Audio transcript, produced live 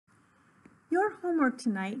Your homework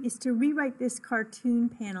tonight is to rewrite this cartoon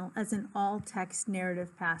panel as an all-text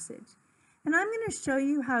narrative passage. And I'm going to show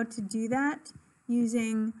you how to do that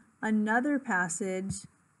using another passage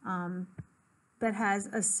that has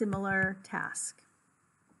a similar task.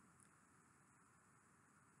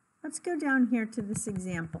 Let's go down here to this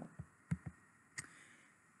example.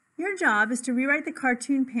 Your job is to rewrite the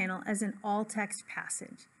cartoon panel as an all-text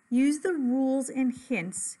passage. Use the rules and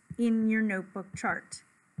hints in your notebook chart.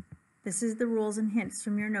 This is the rules and hints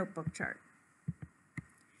from your notebook chart.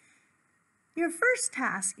 Your first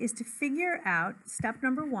task is to figure out, step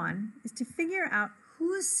number 1, is to figure out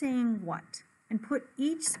who's saying what and put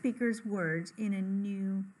each speaker's words in a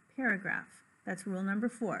new paragraph. That's rule number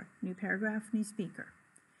 4, new paragraph, new speaker.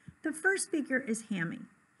 The first speaker is Hammy.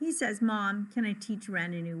 He says, "Mom, can I teach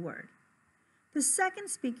Ren a new word?" The second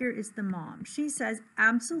speaker is the mom. She says,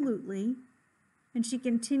 "Absolutely." And she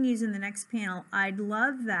continues in the next panel, "I'd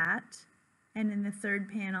love that." And in the third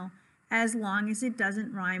panel, "as long as it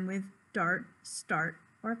doesn't rhyme with dart, start,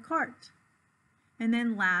 or cart." And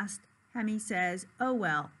then last, Hemi says, "Oh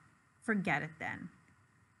well, forget it then."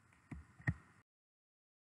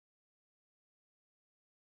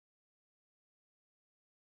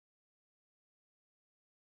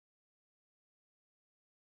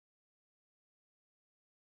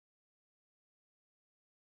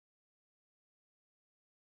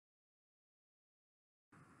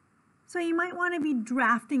 So you might want to be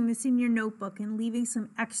drafting this in your notebook and leaving some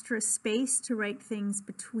extra space to write things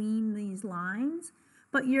between these lines.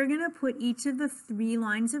 But you're going to put each of the 3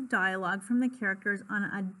 lines of dialogue from the characters on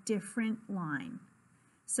a different line.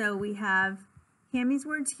 So we have Hammy's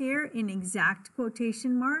words here in exact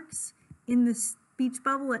quotation marks. In the speech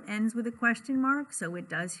bubble, it ends with a question mark, so it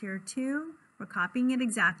does here too. We're copying it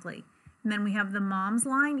exactly. And then we have the mom's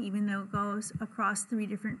line, even though it goes across 3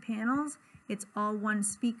 different panels. It's all one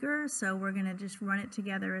speaker, so we're going to just run it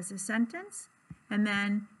together as a sentence. And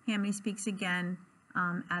then Hammy speaks again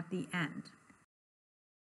at the end.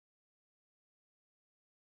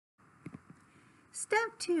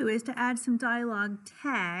 Step 2 is to add some dialogue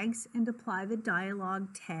tags and apply the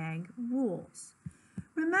dialogue tag rules.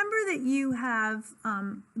 Remember that you have,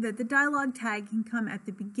 that the dialogue tag can come at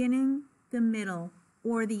the beginning, the middle,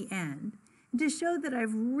 or the end. And to show that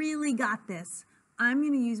I've really got this, I'm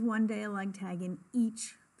going to use one dialogue tag in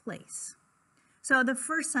each place. So the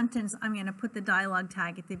first sentence, I'm going to put the dialogue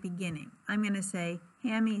tag at the beginning. I'm going to say,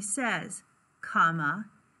 Hammy says, comma,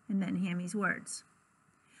 and then Hammy's words.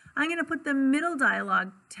 I'm going to put the middle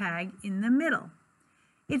dialogue tag in the middle.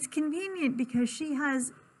 It's convenient because she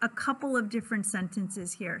has a couple of different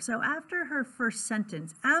sentences here. So after her first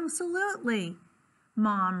sentence, absolutely,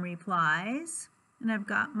 Mom replies, and I've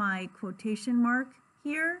got my quotation mark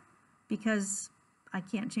here because I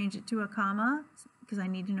can't change it to a comma because I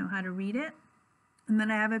need to know how to read it. And then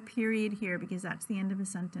I have a period here because that's the end of a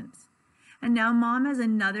sentence. And now Mom has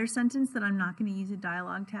another sentence that I'm not going to use a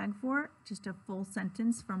dialogue tag for, just a full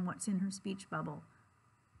sentence from what's in her speech bubble.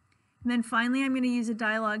 And then finally, I'm going to use a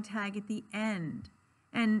dialogue tag at the end.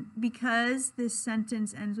 And because this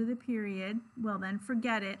sentence ends with a period, well then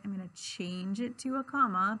forget it. I'm going to change it to a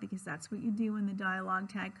comma because that's what you do when the dialogue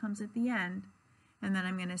tag comes at the end. And then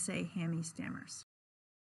I'm going to say Hammy stammers.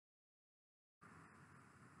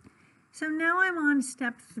 So now I'm on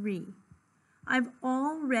step 3. I've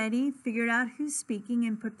already figured out who's speaking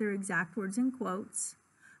and put their exact words in quotes.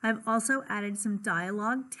 I've also added some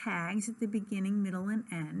dialogue tags at the beginning, middle, and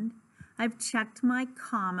end. I've checked my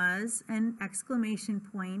commas and exclamation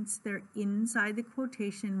points. They're inside the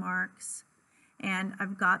quotation marks. And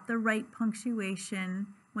I've got the right punctuation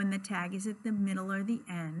when the tag is at the middle or the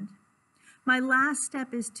end. My last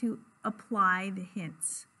step is to apply the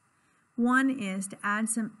hints. One is to add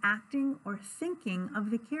some acting or thinking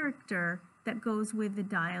of the character that goes with the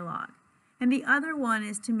dialogue. And the other one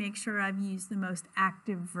is to make sure I've used the most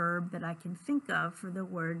active verb that I can think of for the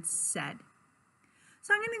word said.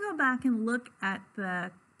 So I'm going to go back and look at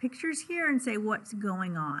the pictures here and say what's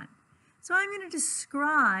going on. So I'm going to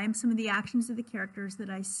describe some of the actions of the characters that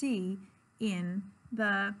I see in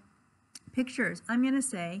the pictures. I'm going to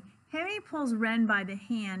say, Hammy pulls Ren by the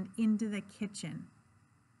hand into the kitchen.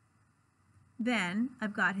 Then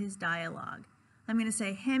I've got his dialogue. I'm going to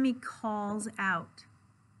say, Hammy calls out,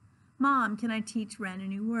 Mom, can I teach Ren a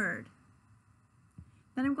new word?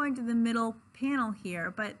 Then I'm going to the middle panel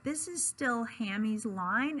here, but this is still Hammy's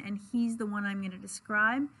line, and he's the one I'm going to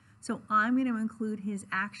describe. So I'm going to include his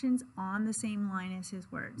actions on the same line as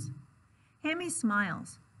his words. Hammy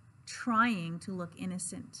smiles, trying to look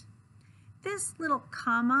innocent. This little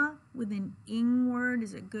comma with an ing word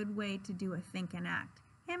is a good way to do a think and act.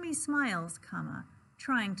 Hammy smiles, comma,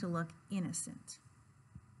 trying to look innocent.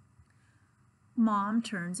 Mom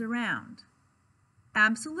turns around.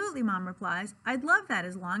 Absolutely, Mom replies. I'd love that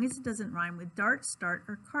as long as it doesn't rhyme with dart, start,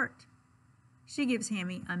 or cart. She gives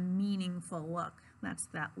Hammy a meaningful look. That's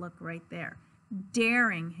that look right there.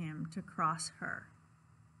 Daring him to cross her.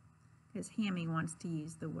 Because Hammy wants to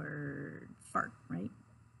use the word fart, right?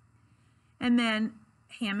 And then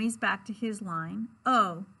Hammy's back to his line.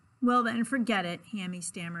 Oh, well then forget it, Hammy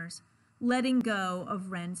stammers, letting go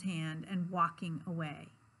of Wren's hand and walking away.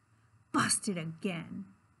 Busted again,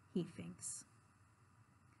 he thinks.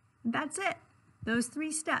 And that's it. Those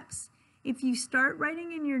 3 steps. If you start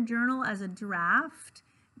writing in your journal as a draft,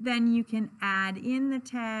 then you can add in the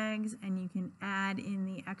tags and you can add in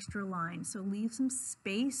the extra lines. So leave some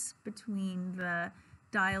space between the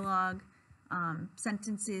dialogue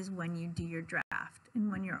sentences when you do your draft.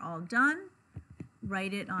 And when you're all done,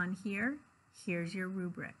 write it on here. Here's your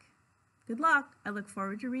rubric. Good luck. I look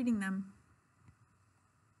forward to reading them.